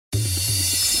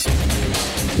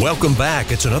Welcome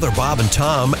back. It's another Bob and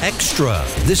Tom Extra.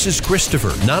 This is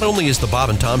Christopher. Not only is the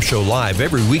Bob and Tom Show live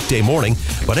every weekday morning,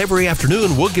 but every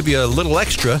afternoon we'll give you a little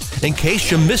extra in case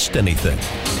you missed anything.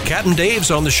 Cat and Dave's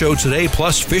on the show today,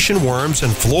 plus Fish and Worms,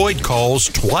 and Floyd calls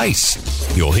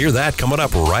twice. You'll hear that coming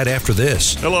up right after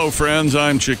this. Hello, friends.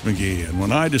 I'm Chick McGee, and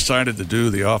when I decided to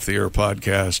do the Off the Air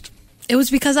podcast, it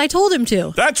was because I told him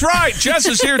to. That's right. Jess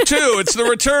is here, too. It's the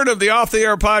return of the Off the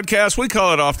Air podcast. We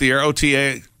call it Off the Air,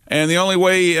 OTA. And the only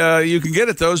way you can get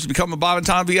it, though, is to become a Bob and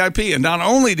Tom VIP. And not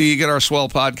only do you get our swell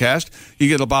podcast, you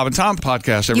get a Bob and Tom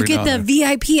podcast every now and then. You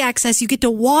get the VIP access. You get to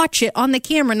watch it on the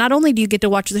camera. Not only do you get to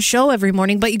watch the show every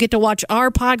morning, but you get to watch our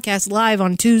podcast live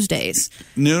on Tuesdays.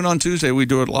 Noon on Tuesday, we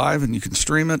do it live, and you can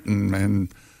stream it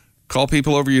and call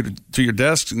people over to your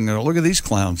desks and go, look at these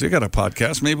clowns. They got a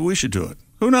podcast. Maybe we should do it.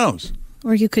 Who knows?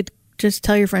 Or you could just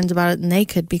tell your friends about it, and they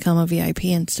could become a VIP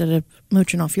instead of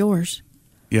mooching off yours.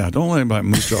 Yeah, don't let anybody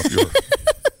mooch off your.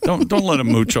 Don't let them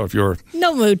mooch off your.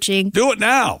 No mooching. Do it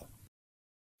now.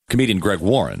 Comedian Greg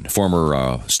Warren,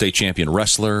 former state champion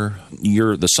wrestler.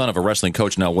 You're the son of a wrestling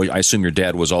coach. Now, I assume your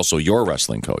dad was also your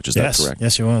wrestling coach. Is that correct?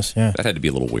 Yes, he was. Yeah, that had to be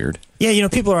a little weird. Yeah,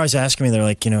 people are always asking me. They're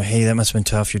like, hey, that must have been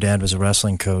tough. Your dad was a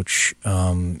wrestling coach.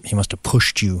 He must have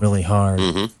pushed you really hard.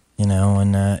 Mm-hmm.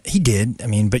 And he did.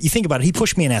 But you think about it. He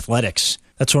pushed me in athletics.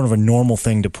 That's sort of a normal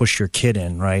thing to push your kid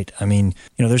in, right?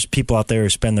 There's people out there who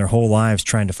spend their whole lives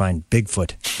trying to find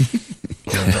Bigfoot.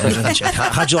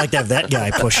 How'd you like to have that guy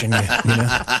pushing you?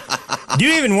 Do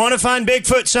you even want to find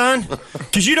Bigfoot, son?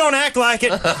 Because you don't act like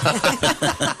it.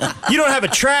 You don't have a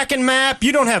tracking map.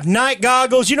 You don't have night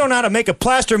goggles. You don't know how to make a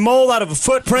plaster mold out of a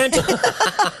footprint.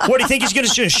 What, do you think he's going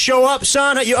to just show up,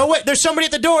 son? Oh, wait, there's somebody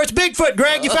at the door. It's Bigfoot,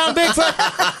 Greg. You found Bigfoot?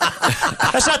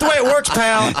 That's not the way it works,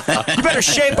 pal. You better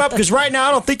shape up, because right now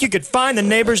I don't think you could find the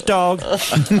neighbor's dog.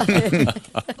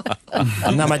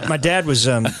 Now, my dad was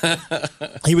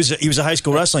he was a high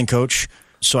school wrestling coach,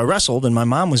 so I wrestled, and my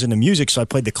mom was into music, so I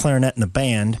played the clarinet in the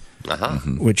band,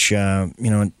 which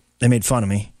they made fun of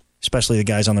me, especially the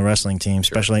guys on the wrestling team,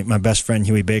 especially my best friend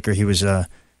Huey Baker. He was a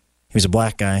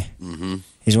black guy. Mm-hmm.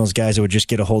 He's one of those guys that would just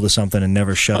get a hold of something and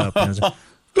never shut up.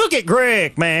 Look at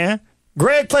Greg, man.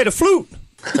 Greg played a flute.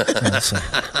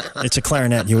 It's a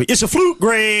clarinet, Huey. It's a flute,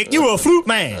 Greg. You a flute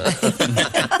man. Look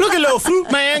at little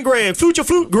flute man, Greg. Flute your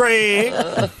flute, Greg.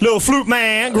 Little flute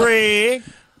man, Greg.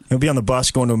 He'll be on the bus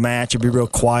going to a match. He'll be real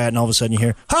quiet, and all of a sudden you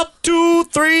hear, "Up, 2,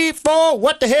 3, 4.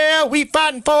 What the hell we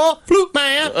fighting for? Flute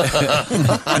man."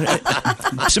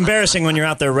 It's embarrassing when you're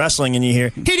out there wrestling and you hear,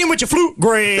 "Hit him with your flute,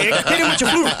 Greg. Hit him with your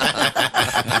flute."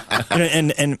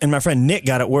 And my friend Nick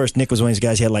got it worse. Nick was one of these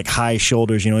guys. He had like high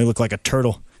shoulders. He looked like a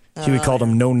turtle. We called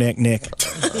him No Neck Nick.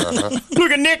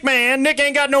 Look at Nick, man. Nick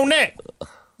ain't got no neck.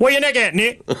 Where your neck at,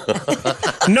 Nick?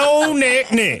 No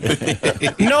neck, Nick.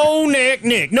 No neck,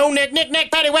 Nick. No neck, Nick,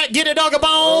 paddywhack, get a dog a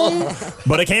bone.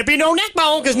 But it can't be no neck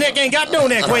bone, because Nick ain't got no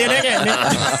neck. Where your neck at,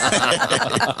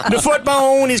 Nick? The foot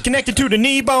bone is connected to the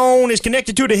knee bone, is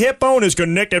connected to the hip bone, is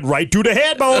connected right to the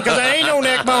head bone, because there ain't no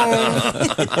neck bone.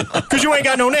 Because you ain't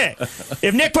got no neck.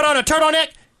 If Nick put on a turtleneck,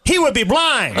 he would be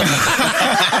blind.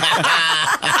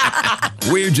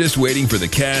 We're just waiting for the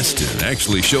cast to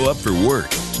actually show up for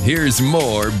work. Here's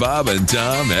more Bob and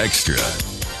Tom Extra.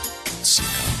 Let's see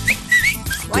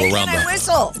now. Why can't I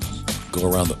whistle?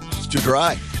 Go around the... It's too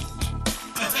dry.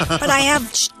 But I have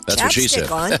That's what she said.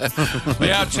 chapstick on.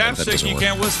 Yeah, chapstick, you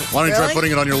can't whistle. Why don't you Really? try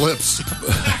putting it on your lips?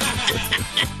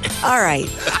 All right.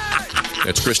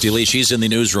 It's Christy Lee. She's in the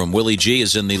newsroom. Willie G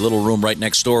is in the little room right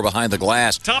next door behind the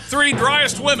glass. Top 3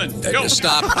 driest women. Go.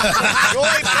 Stop.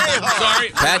 Sorry.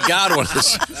 Pat Godwin is...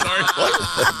 Sorry.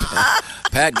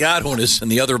 Pat Godwin is in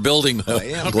the other building.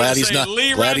 I'm glad he's not.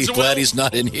 Glad he's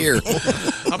not in here.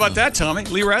 How about that, Tommy?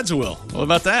 Lee Radziwill. What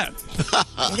about that?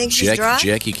 You think she's dry?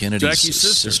 Jackie Kennedy's Jackie's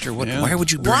sister. What, Yeah. Why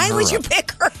would you bring Why her would you up?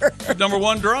 pick her? Number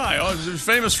 1 dry. Oh, she's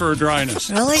famous for her dryness.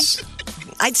 Really?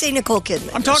 I'd say Nicole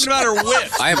Kidman. I'm talking about her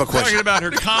wit. I have a I'm question. talking about her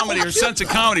comedy, her sense of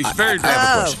comedy. She's very dry. I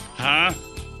have a question. Huh?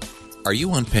 Are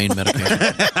you on pain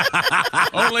medication?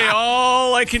 Only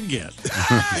all I can get.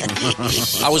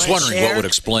 I was wondering what would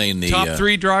explain the... Top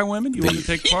 3 dry women? You want to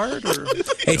take part? Or?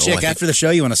 Hey, Chick, after the show,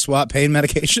 you want to swap pain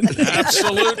medication?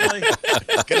 Absolutely.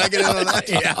 Can I get in on that?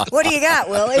 Yeah. What do you got,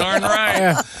 Willie? Darn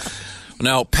right.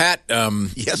 Now, Pat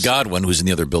Yes. Godwin, who's in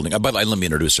the other building. By the way, let me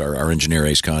introduce our engineer,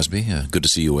 Ace Cosby. Good to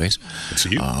see you, Ace. Good to see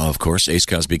you. Of course, Ace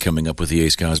Cosby coming up with the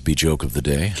Ace Cosby joke of the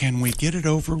day. Can we get it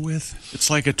over with?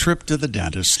 It's like a trip to the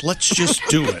dentist. Let's just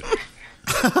do it.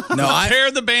 No,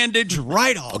 Tear the bandage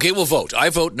right off. Okay, we'll vote. I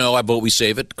vote no. I vote we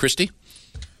save it. Christy?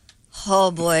 Oh,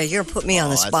 boy, you're putting me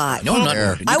on the spot. No, I'm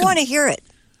not. I want to hear it.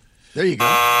 There you go.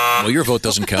 Well, your vote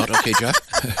doesn't count. Okay, Jeff.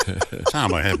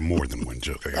 Tom, I have more than one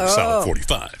joke. I got a solid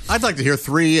 45. I'd like to hear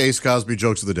 3 Ace Cosby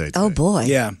jokes of the day today. Oh, boy.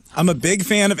 Yeah. I'm a big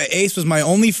fan of Ace. Was my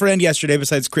only friend yesterday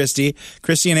besides Christy.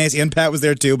 Christy and Ace and Pat was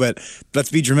there too, but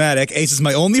let's be dramatic. Ace is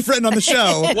my only friend on the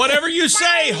show. Whatever you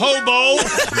say, hobo.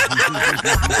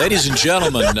 Ladies and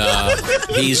gentlemen,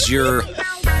 he's your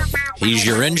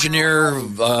engineer,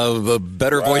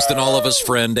 better voice than all of us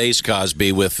friend, Ace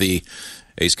Cosby with the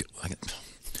Ace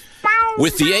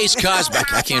Cosby.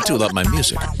 I can't do without my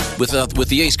music. With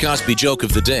the Ace Cosby joke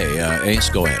of the day. Ace,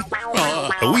 go ahead.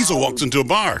 A weasel walks into a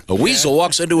bar. A weasel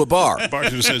walks into a bar.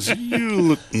 Bartender says, "You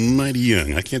look mighty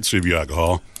young. I can't serve you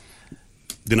alcohol."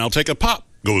 "Then I'll take a pop,"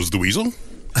 goes the weasel.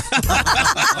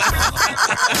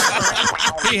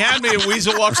 He had me. A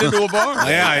weasel walks into a bar.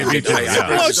 Yeah, me too.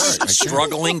 I was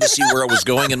struggling to see where it was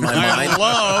going in my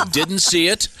mind. Didn't see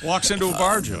it. Walks into a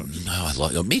bar joke. No, I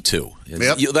love me too.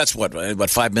 Yep. That's about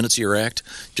 5 minutes of your act.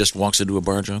 Just walks into a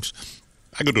bar jokes.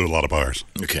 I go to a lot of bars.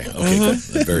 Okay, good.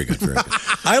 Very good.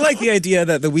 I like the idea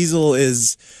that the weasel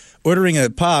is ordering a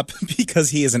pop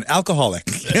because he is an alcoholic.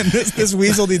 And this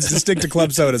weasel needs to stick to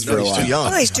club sodas for a while. He's too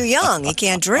young. Oh, he's too young. He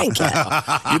can't drink yet.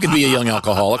 You can be a young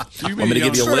alcoholic. Want me to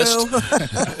give you a list?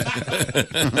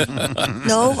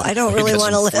 No, I don't really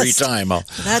want a list. Free time.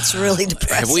 That's really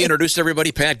depressing. Have we introduced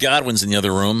everybody? Pat Godwin's in the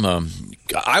other room.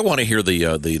 I want to hear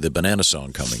the banana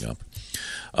song coming up.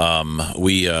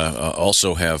 We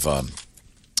also have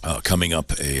coming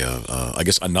up I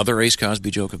guess another Ace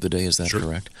Cosby joke of the day. Is that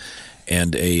correct?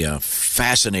 And a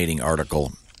fascinating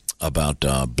article about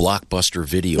Blockbuster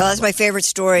Video. No, that's my favorite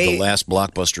story. The last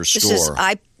Blockbuster store.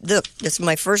 This is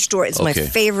my first story. It's my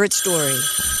favorite story.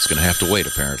 It's going to have to wait,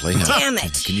 apparently. Damn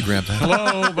it. Can you grab that?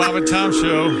 Hello, Bob and Tom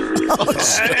Show.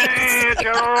 Hey, it's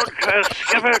your old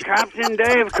skipper, Captain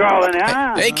Dave calling,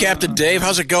 huh? Hey, Captain Dave.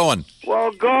 How's it going? Well,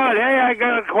 good. Hey, I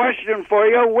got a question for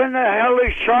you. When the hell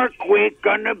is Shark Week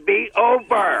going to be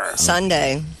over?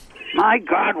 Sunday. My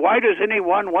God, why does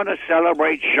anyone want to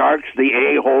celebrate sharks, the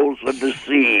a-holes of the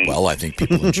sea? Well, I think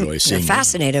people enjoy seeing They're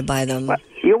fascinated by them. Well,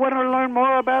 you want to learn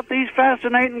more about these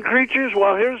fascinating creatures?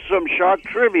 Well, here's some shark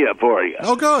trivia for you.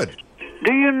 Oh, good.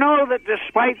 Do you know that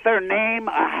despite their name,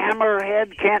 a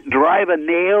hammerhead can't drive a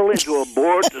nail into a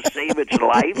board to save its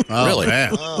life? Oh, Really?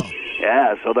 Man.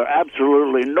 Yeah, so they're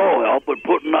absolutely no help with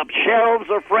putting up shelves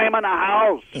or framing a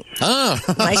house.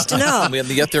 Nice to know. We have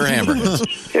to get their hamburgers.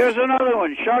 Here's another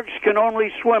one. Sharks can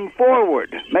only swim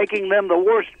forward, making them the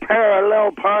worst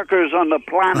parallel parkers on the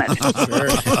planet.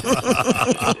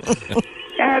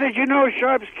 Yeah, did you know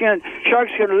sharks can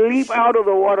leap out of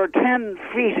the water 10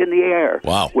 feet in the air?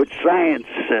 Wow. Which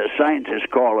scientists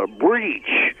call a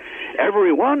breach.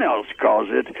 Everyone else calls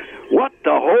it, what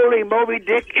the holy Moby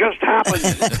Dick just happened?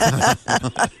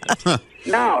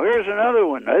 Now, here's another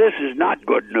one. Now, this is not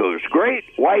good news. Great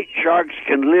white sharks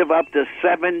can live up to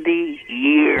 70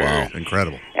 years. Wow,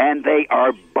 incredible. And they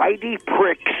are bitey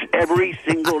pricks every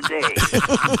single day.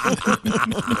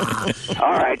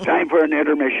 All right, time for an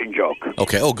intermission joke.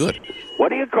 Okay, good. What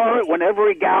do you call it when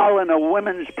every gal in a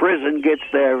women's prison gets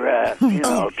their, time?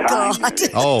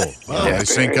 Oh, they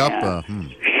sync up.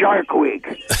 Shark Week.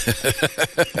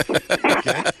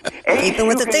 Keeping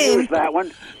with the theme. That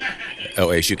one.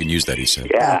 Oh, Ace, you can use that, he said.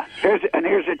 Yeah. Here's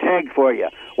a tag for you.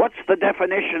 What's the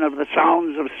definition of the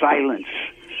sounds of silence?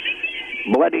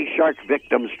 Bloody shark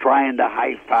victims trying to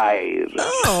high five.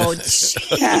 Oh,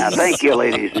 yeah, thank you,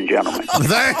 ladies and gentlemen.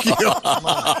 Thank you.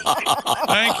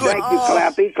 Thank you. Thank you,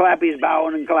 Clappy. Clappy's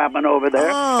bowing and clapping over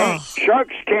there. Oh. Hey,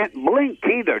 sharks can't blink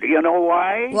either. Do you know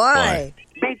why? why?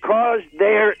 Because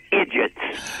they're idiots.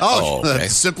 Oh, okay.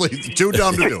 that's simply too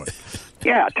dumb to do it.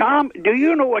 Yeah, Tom, do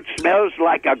you know what smells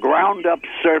like a ground-up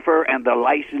surfer and the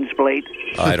license plate?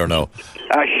 I don't know.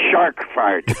 A shark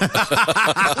fart.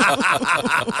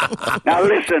 Now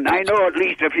listen, I know at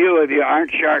least a few of you aren't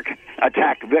shark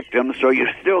attack victims, so you've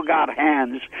still got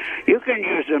hands. You can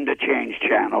use them to change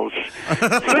channels.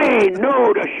 Say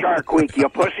no to Shark Week, you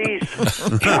pussies.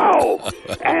 Ciao.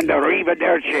 And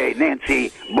arrivederci,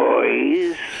 Nancy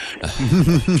boys.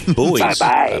 Boys.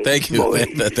 Bye-bye. Thank you. Boys.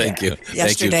 Thank you. Thank you,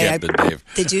 Yesterday, Captain Dave.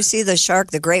 Did you see the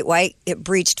shark, the great white? It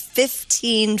breached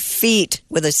 15 feet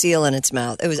with a seal in its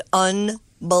mouth. It was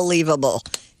unbelievable.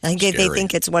 I think they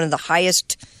think it's one of the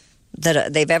highest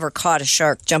that they've ever caught a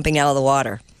shark jumping out of the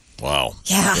water. Wow.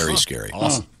 Yeah. Very scary.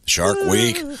 Awesome. Shark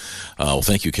Week. Well,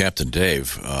 thank you, Captain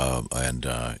Dave.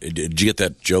 Did you get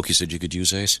that joke you said you could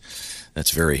use, Ace?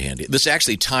 That's very handy. This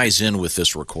actually ties in with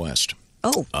this request.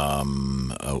 Oh.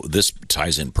 This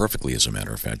ties in perfectly, as a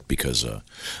matter of fact, because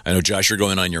I know, Josh, you're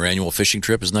going on your annual fishing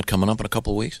trip. Isn't that coming up in a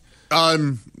couple of weeks?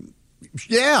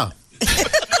 Yeah.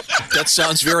 That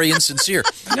sounds very insincere.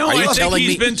 No, Are you I think telling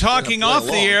he's me been talking off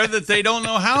the air that they don't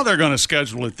know how they're going to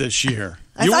schedule it this year.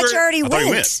 I thought you already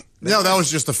went. No, that was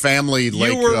just a family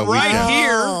lake. You were right weekend.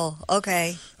 here. Oh,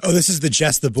 okay. Oh, this is the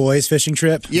Just the Boys fishing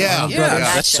trip? Yeah.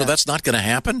 So that's not going to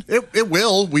happen? It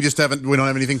will. We just don't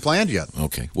have anything planned yet.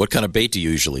 Okay. What kind of bait do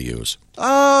you usually use?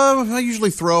 I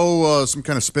usually throw some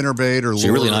kind of spinner bait or lure. So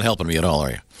you're really not helping me at all,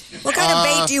 are you? What kind of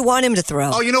bait do you want him to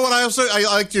throw? Oh, you know what? I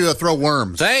like to throw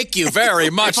worms. Thank you very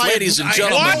much, ladies and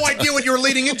gentlemen. I had no idea what you were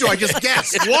leading into. I just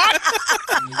guessed. What?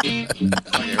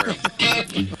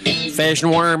 Fish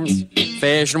and worms,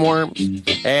 fish and worms.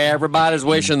 Everybody's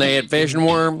wishing they had fish and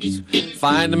worms.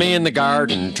 Find them in the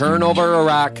garden, turn over a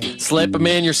rock, slip them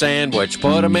in your sandwich,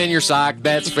 put them in your sock.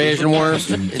 That's fish and worms,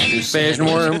 fish and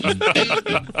worms.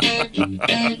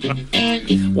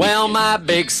 Well, my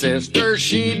big sister,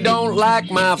 she don't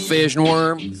like my fish and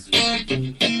worms.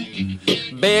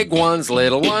 Big ones,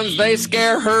 little ones, they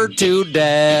scare her to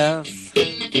death.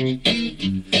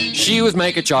 She was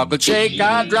making chocolate shake,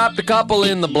 I dropped a couple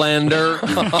in the blender.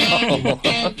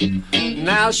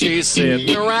 Now she's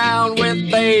sitting around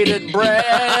with bated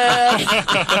breath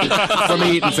from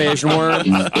eating fish and worms.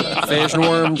 Fish and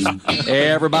worms.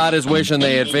 Everybody's wishing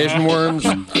they had fish and worms.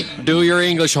 Do your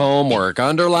English homework,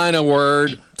 underline a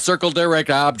word, circle direct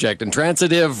object, and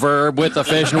transitive verb with a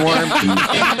fish and worm.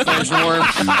 Fish and worm.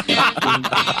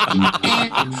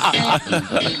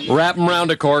 Wrap them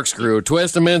around a corkscrew,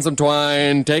 twist them in some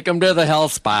twine, take them to the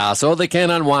health spa so they can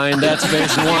unwind. That's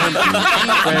fish and worm.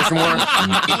 Fish and worm.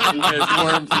 Fish and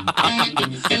worm.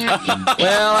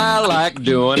 Well, I like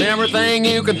doing everything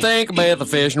you can think about the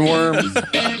fish and worms.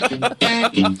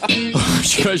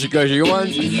 Cushy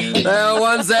ones. The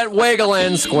ones that wiggle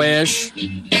and squish.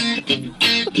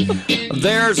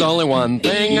 There's only one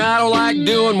thing I don't like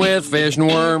doing with fish and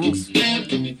worms.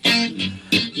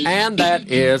 And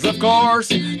that is, of course,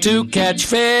 to catch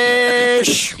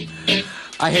fish.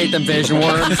 I hate them fish and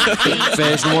worms.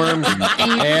 Fish and worms.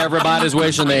 Everybody's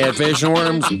wishing they had fish and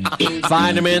worms.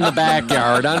 Find them in the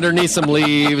backyard, underneath some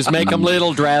leaves. Make them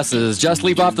little dresses. Just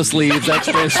leave off the sleeves. That's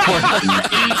fish and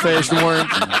worms. Fish and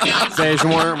worms. Fish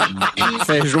and worms.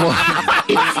 Fish and worms.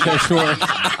 Fish and worms.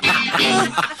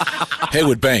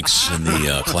 Haywood Banks in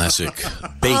the classic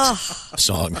Bait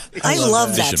song. I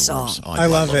love Fish that and song. Worms. Oh, I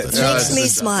love it. that song. Makes me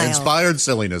smile. Inspired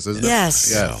silliness, isn't it? Yes.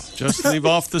 Yeah. Just leave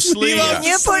off the sleeve.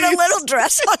 You put a little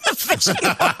dress on the fish.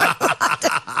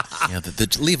 Yeah,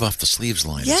 the leave off the sleeves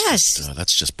line. Yes.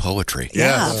 That's just poetry.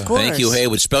 Yeah, of course. Thank you,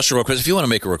 Haywood. Special request. If you want to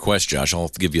make a request, Josh, I'll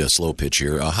give you a slow pitch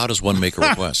here. How does one make a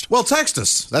request? Well, text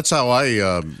us. That's how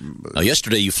I. Now,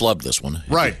 yesterday you flubbed this one.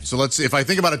 Right. So let's. If I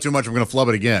think about it too much, I'm going to flub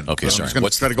it again. Okay, I'm sorry. just gonna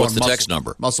What's try to go the on text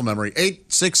number? Muscle memory.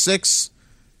 866.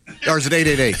 Or is it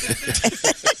 888?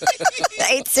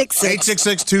 866.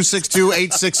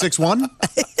 866-262-8661.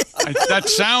 That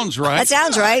sounds right. That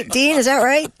sounds right. Dean, is that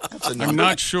right? I'm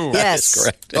not sure. Yes. That's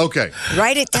correct. Okay.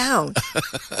 Write it down.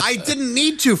 I didn't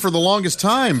need to for the longest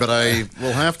time, but I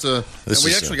will have to. And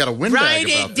we actually got a windbag Write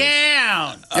about it this.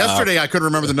 down. Yesterday, I couldn't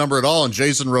remember the number at all, and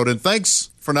Jason wrote in, thanks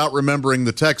for not remembering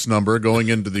the text number going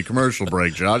into the commercial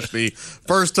break, Josh. The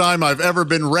first time I've ever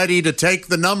been ready to take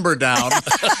the number down.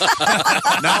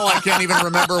 Now I can't even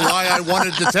remember why I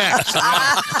wanted to text.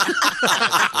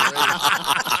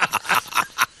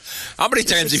 How many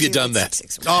times have you done that?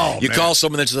 Oh, you man. call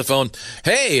someone into the phone,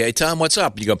 hey, Tom, what's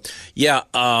up? You go, yeah,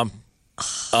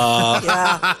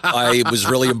 it was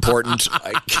really important.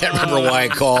 I can't remember why I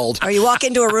called. Or you walk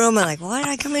into a room and like, what did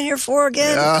I come in here for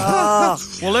again? Oh.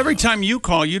 Well, every time you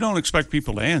call, you don't expect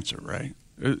people to answer, right?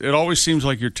 It always seems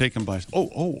like you're taken by,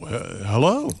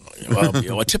 hello. Well,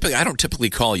 I don't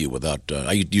typically call you without.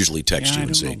 I usually text you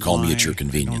and say, "Call me at your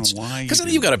convenience." Because I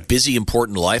know you've got a busy,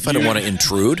 important life. I don't want to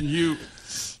intrude.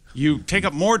 You take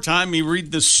up more time. You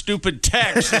read the stupid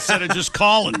text instead of just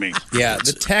calling me. Yeah,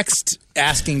 the text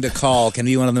asking to call can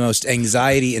be one of the most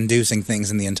anxiety-inducing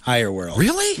things in the entire world.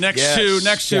 Really? Next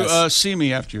to see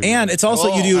me after you. And it's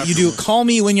also you do call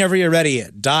me whenever you're ready. ...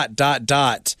 And ...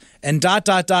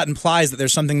 implies that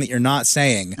there's something that you're not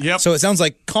saying. Yep. So it sounds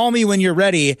like call me when you're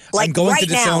ready. Like I'm going right to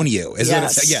disown now. you.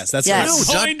 Yes, that's Yes.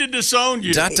 right. I'm going to disown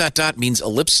you. ... means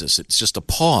ellipsis. It's just a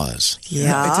pause.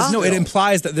 Yeah. It says, no, it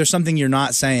implies that there's something you're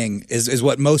not saying is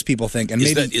what most people think. And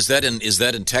maybe Is that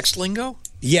in text lingo?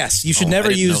 yes, you should I never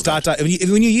didn't use ... know that.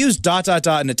 When you use ...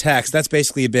 in a text, that's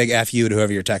basically a big F you to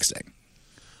whoever you're texting.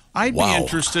 I'd be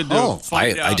interested to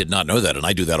find out. I did not know that, and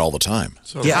I do that all the time.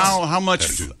 So how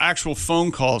much actual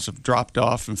phone calls have dropped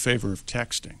off in favor of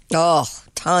texting? Oh,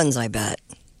 tons, I bet.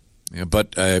 Yeah,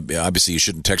 but obviously you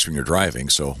shouldn't text when you're driving,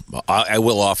 so I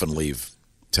will often leave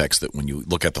texts that when you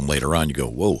look at them later on, you go,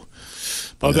 whoa.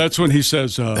 Oh, that's when he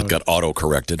says... that got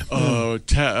auto-corrected.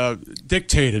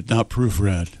 Dictated, not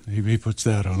proofread. He puts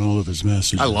that on all of his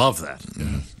messages. I love that.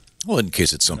 Yeah. Well, in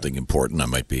case it's something important, I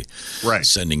might be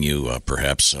sending you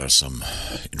perhaps some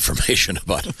information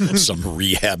about some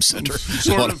rehab center.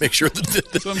 I want to make sure that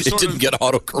it didn't get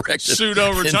auto-corrected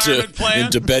pseudo-retirement plan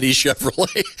into Betty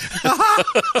Chevrolet.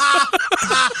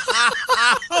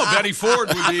 Betty Ford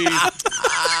would be...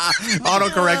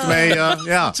 Autocorrect may,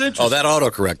 yeah. Oh, that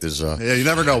autocorrect is... yeah, you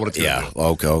never know what it's going to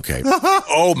do. Okay.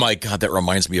 Oh, my God, that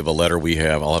reminds me of a letter we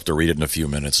have. I'll have to read it in a few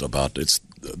minutes about... It's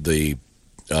the...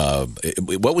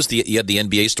 what was you had the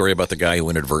NBA story about the guy who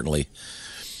inadvertently...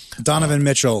 Donovan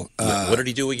Mitchell. What did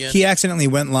he do again? He accidentally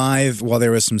went live while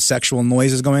there was some sexual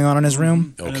noises going on in his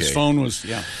room. Okay. And his phone was,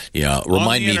 Yeah.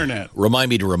 Remind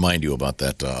me to remind you about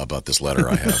that, about this letter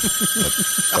I have.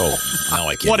 Now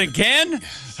I can't. What, again?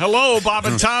 Hello, Bob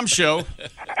and Tom Show.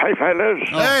 Hey, fellas.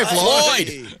 Hey,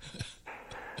 Floyd.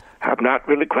 I'm not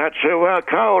really quite sure where I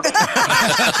called.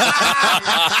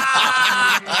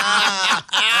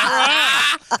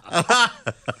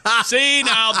 See,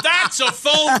 now that's a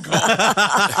phone call.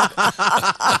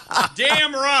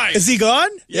 Damn right. Is he gone?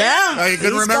 Yeah. He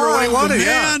couldn't remember what he wanted.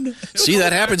 Yeah. See,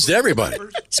 that happens to everybody.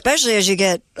 Especially as you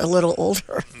get a little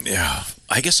older. Yeah.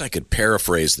 I guess I could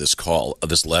paraphrase this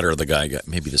letter the guy got.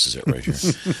 Maybe this is it right here.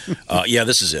 Yeah,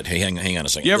 this is it. Hey, hang on a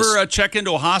second. You ever check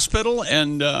into a hospital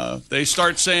and they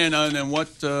start saying, and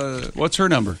what's her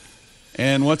number?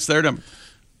 And what's their number?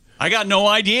 I got no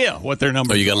idea what their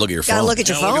number is. Oh, you got to look at your phone. Got to look at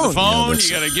your phone. Look at the phone. You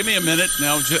got to give me a minute.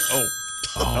 Now,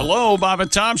 hello, Bob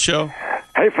and Tom Show.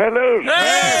 Hey, fellas.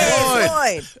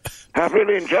 Hey, Floyd. I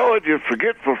really enjoyed your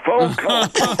forgetful phone call.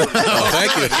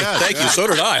 Thank you. Thank you. So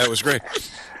did I. That was great.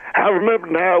 I remember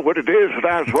now what it is that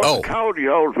I was wanting to call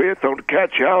y'all with on the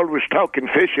catch. Y'all was talking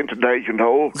fishing today, you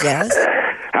know. Yes.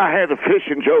 I had a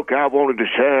fishing joke I wanted to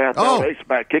share. I thought it's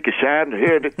about kick a shine to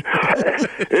hear it.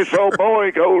 This old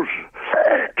boy goes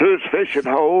to his fishing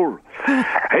hole.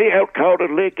 He out caught a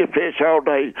lick of fish all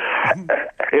day.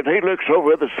 And he looks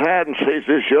over the side and sees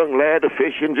this young lad of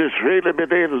fishing just reeling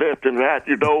it in left and right,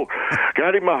 you know.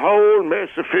 Got him a whole mess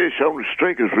of fish on the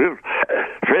stringers, real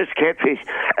fresh catfish.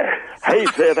 He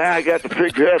said, I got to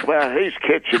figure out why he's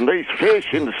catching these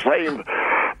fish in the same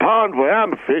pond where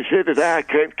I'm fishing, and I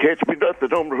can't catch me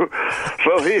nothing on the...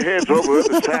 So he heads over to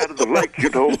the side of the lake,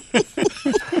 you know.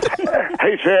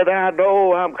 He said, I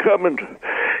know I'm coming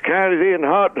kind of in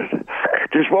hot.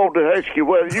 Just wanted to ask you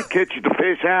whether you catching the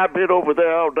fish. I've been over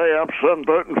there all day. I'm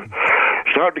sunburnt and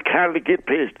starting to kind of get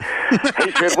pissed.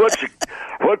 He said, what's the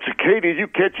key to you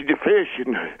catching the fish?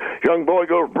 And young boy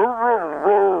goes,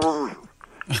 brr.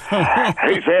 He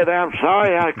said, I'm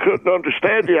sorry, I couldn't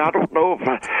understand you. I don't know if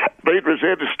I was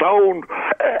in the stone.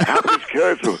 I'm just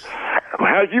curious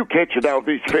how you catching all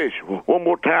these fish. One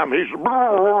more time, he's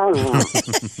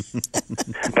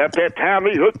at that time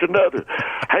he hooked another.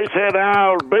 He said,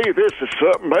 this is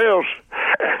something else.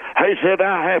 He said,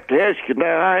 I have to ask you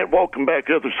now, I ain't walking back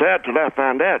the other side till I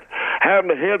find out. How in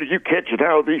the hell do you catching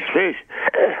all these fish?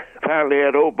 Finally,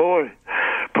 that old boy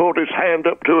pulled his hand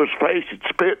up to his face and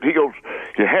spit. He goes,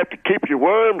 you have to keep your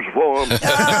worms warm.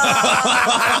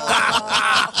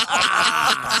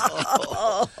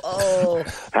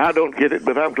 I don't get it,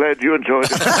 but I'm glad you enjoyed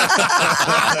it.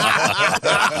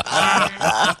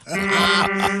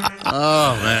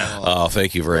 Oh, man. Oh,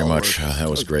 thank you very much. That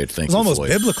was great. Thank you, It was almost Floyd.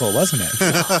 biblical, wasn't it?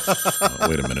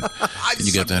 Wait a minute. Can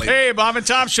you get that? Hey, Bob and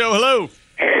Tom Show. Hello.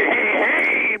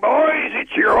 Hey, boys,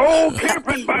 it's your old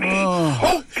camping buddy,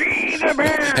 Hokey the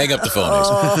Bear. Hang up the phone.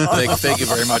 Thank you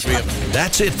very much.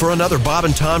 That's it for another Bob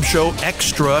and Tom Show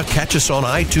Extra. Catch us on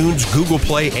iTunes, Google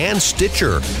Play, and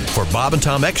Stitcher. For Bob and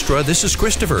Tom Extra, this is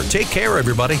Christopher. Take care,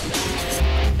 everybody.